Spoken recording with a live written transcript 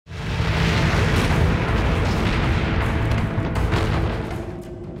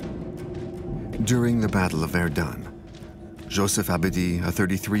During the Battle of Verdun, Joseph Abedi, a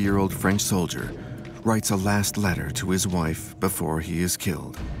 33-year-old French soldier, writes a last letter to his wife before he is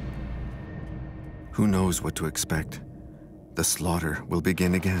killed. Who knows what to expect? The slaughter will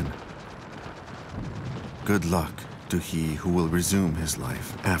begin again. Good luck to he who will resume his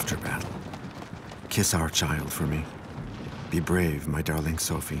life after battle. Kiss our child for me. Be brave, my darling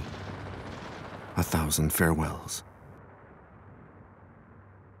Sophie. 1,000 farewells.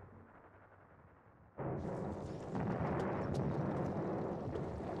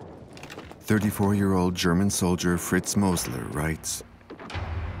 34-year-old German soldier Fritz Mosler writes,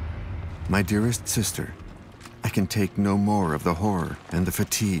 "My dearest sister, I can take no more of the horror and the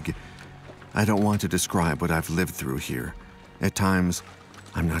fatigue. I don't want to describe what I've lived through here. At times,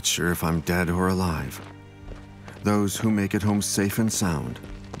 I'm not sure if I'm dead or alive. Those who make it home safe and sound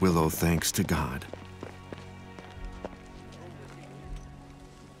will owe thanks to God."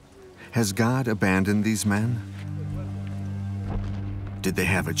 Has God abandoned these men? Did they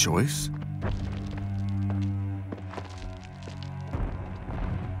have a choice?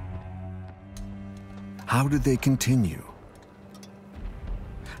 How did they continue?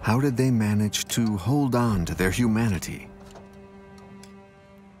 How did they manage to hold on to their humanity?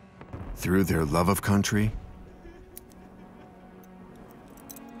 Through their love of country?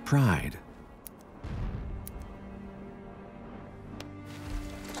 Pride?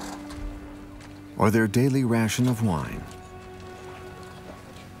 Or their daily ration of wine?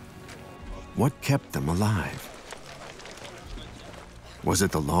 What kept them alive? Was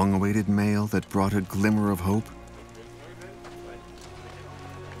it the long-awaited mail that brought a glimmer of hope?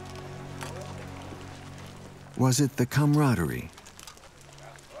 Was it the camaraderie?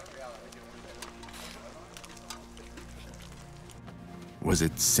 Was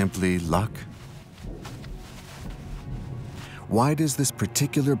it simply luck? Why does this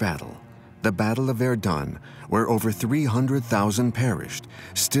particular battle, the Battle of Verdun, where over 300,000 perished,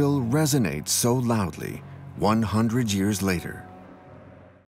 still resonate so loudly 100 years later?